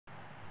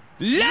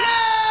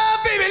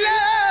Love, baby,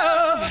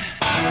 love.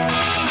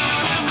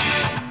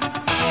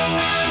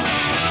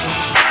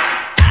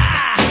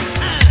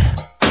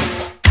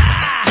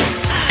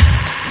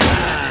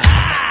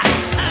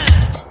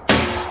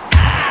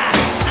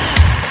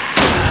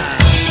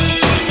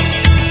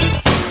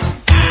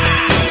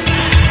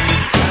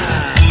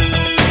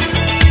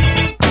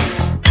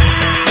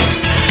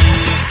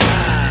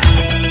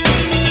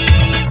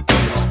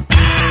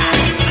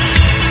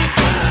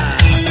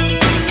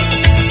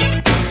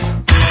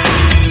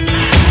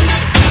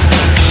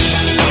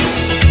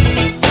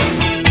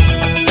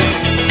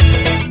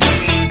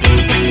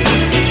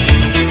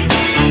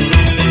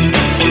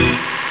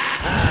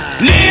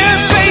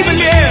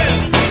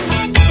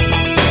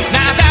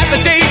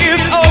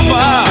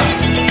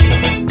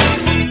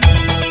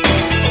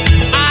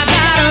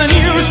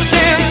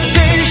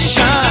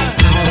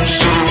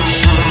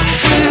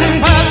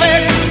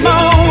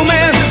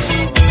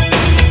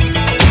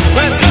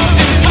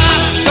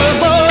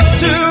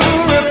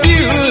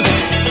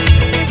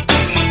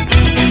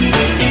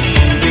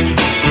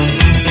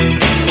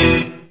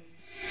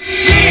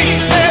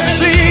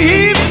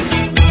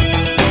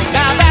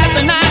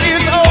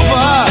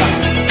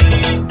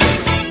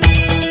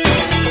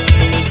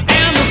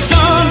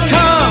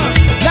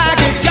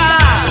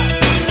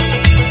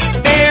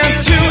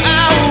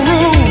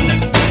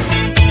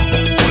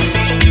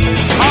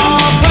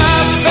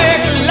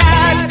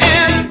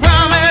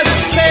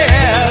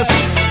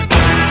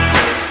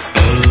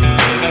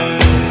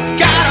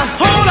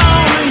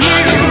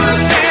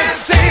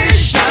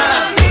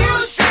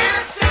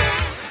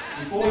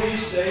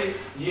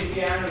 You,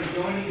 Fiona, will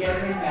join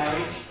together in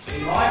marriage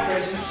in my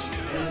presence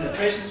and in the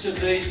presence of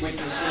these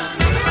witnesses.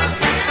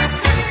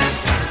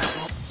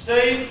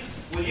 Steve,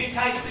 will you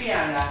take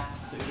Fiona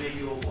to be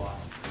your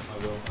wife? I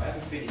will. I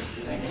haven't finished.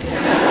 Thank you.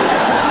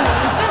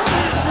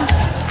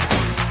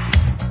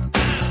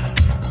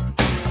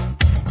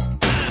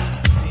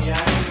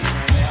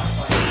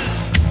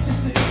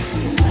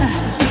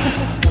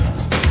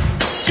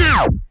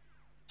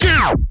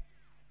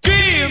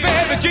 Dream,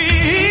 baby,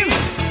 dream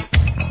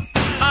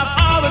of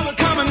all that's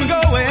come and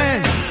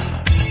going,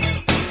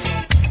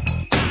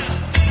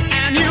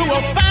 and you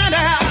will find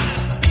out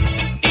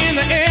in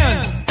the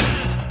end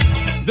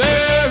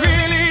there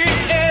really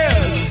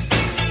is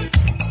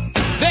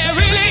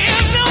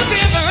no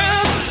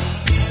difference.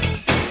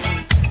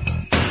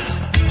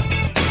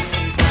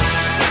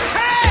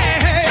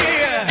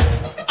 Hey,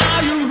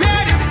 are you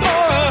ready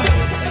for?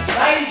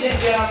 Ladies and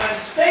gentlemen,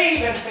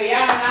 Steve and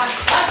Fiona,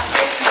 let's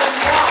get them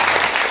right.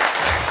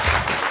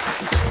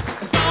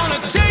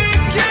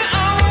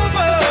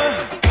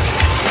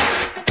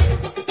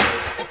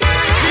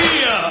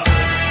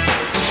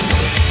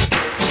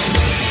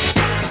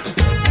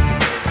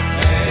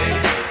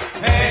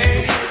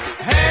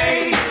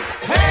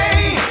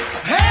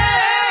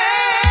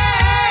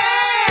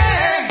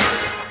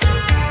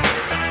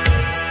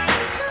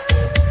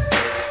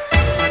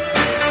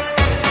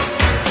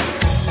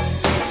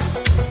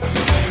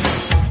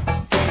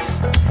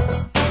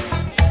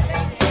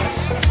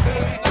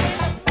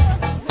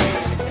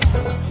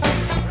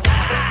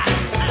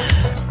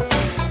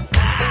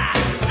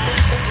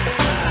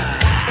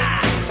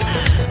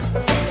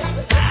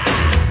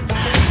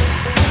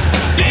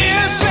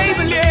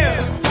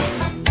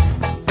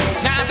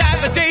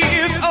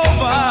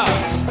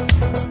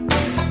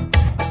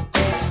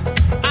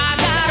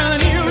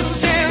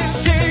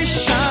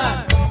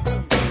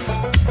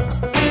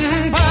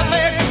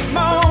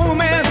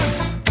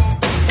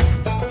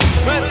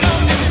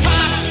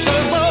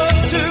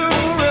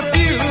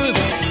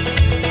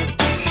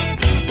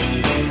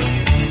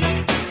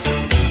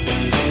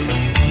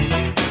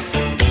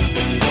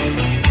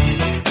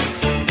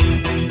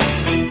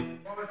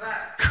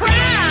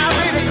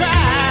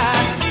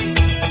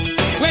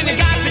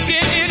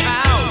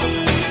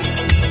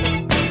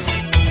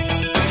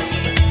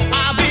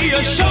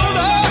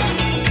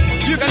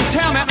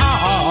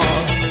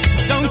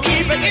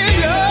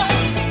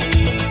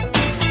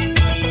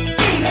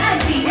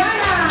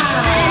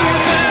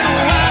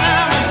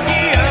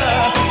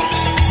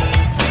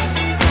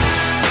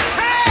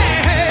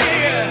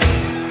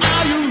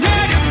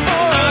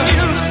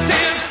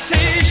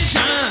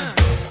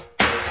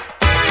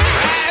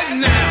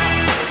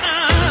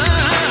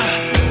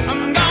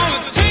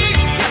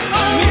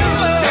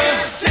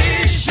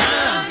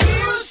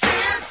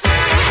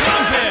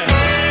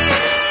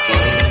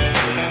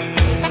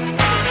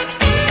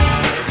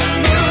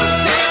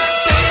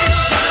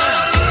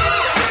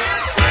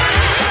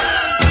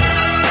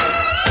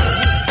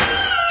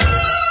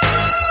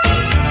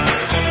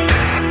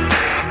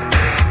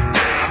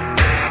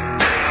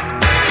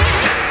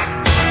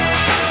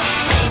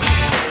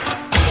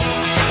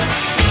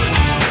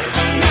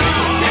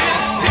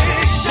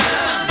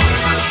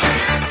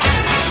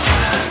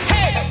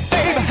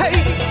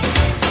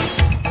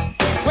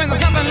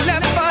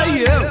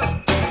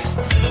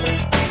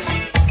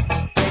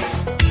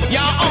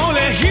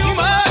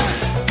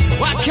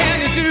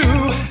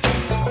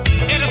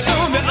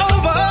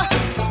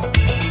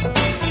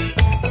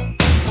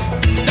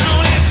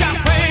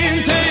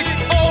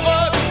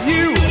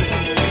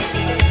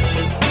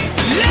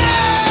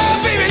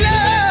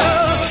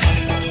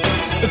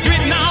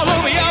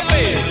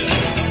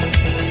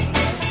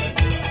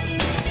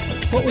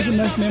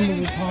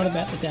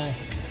 about the day?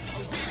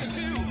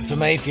 For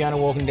me, Fiona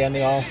walking down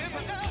the aisle.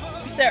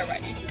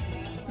 Ceremony.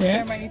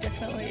 Yeah. Ceremony,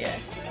 definitely, yeah.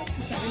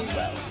 Just went really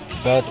well.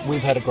 But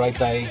we've had a great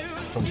day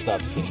from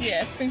start to finish.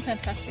 Yeah, it's been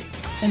fantastic.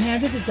 And how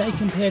did the day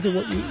compare to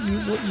what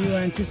you were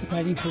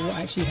anticipating for what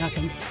actually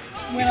happened?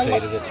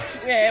 Exceeded it.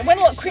 Yeah, it went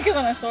a lot quicker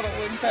than I thought it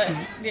would, but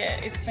yeah,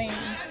 it's been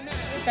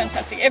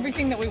fantastic.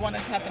 Everything that we wanted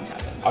to happen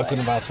happened. I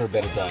couldn't have asked for a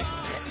better day.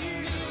 Yeah,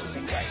 it's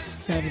been great.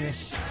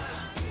 Fabulous.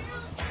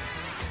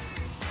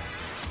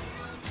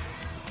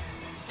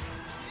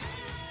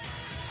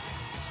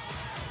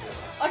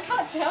 I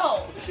can't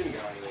tell.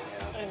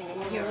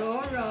 You're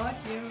all right.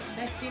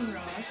 That's him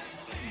right.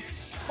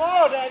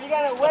 Tomorrow, Dad, you're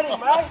going to a wedding,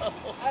 mate.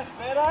 That's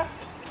better.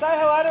 Say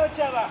hello to each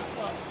other.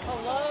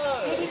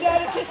 Hello. Give your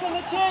dad a kiss on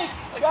the cheek.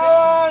 Go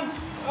on.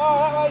 Oh,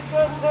 that way's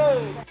good too.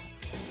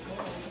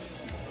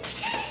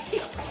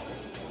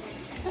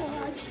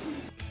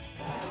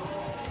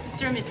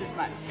 Mr. and Mrs.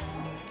 Bucks.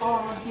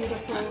 Oh,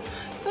 beautiful.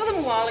 Saw them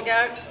a while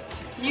ago.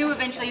 Knew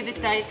eventually this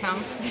day would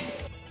come.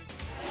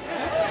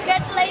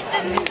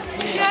 Congratulations!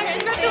 Yeah,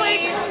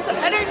 congratulations!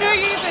 I don't know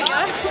you, but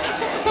yeah.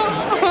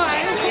 Hi.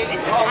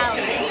 This is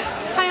Ali.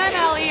 Hi, I'm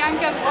Ali. I'm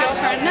Gav's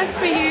girlfriend. Nice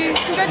to meet you.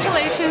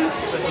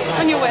 Congratulations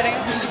on your wedding.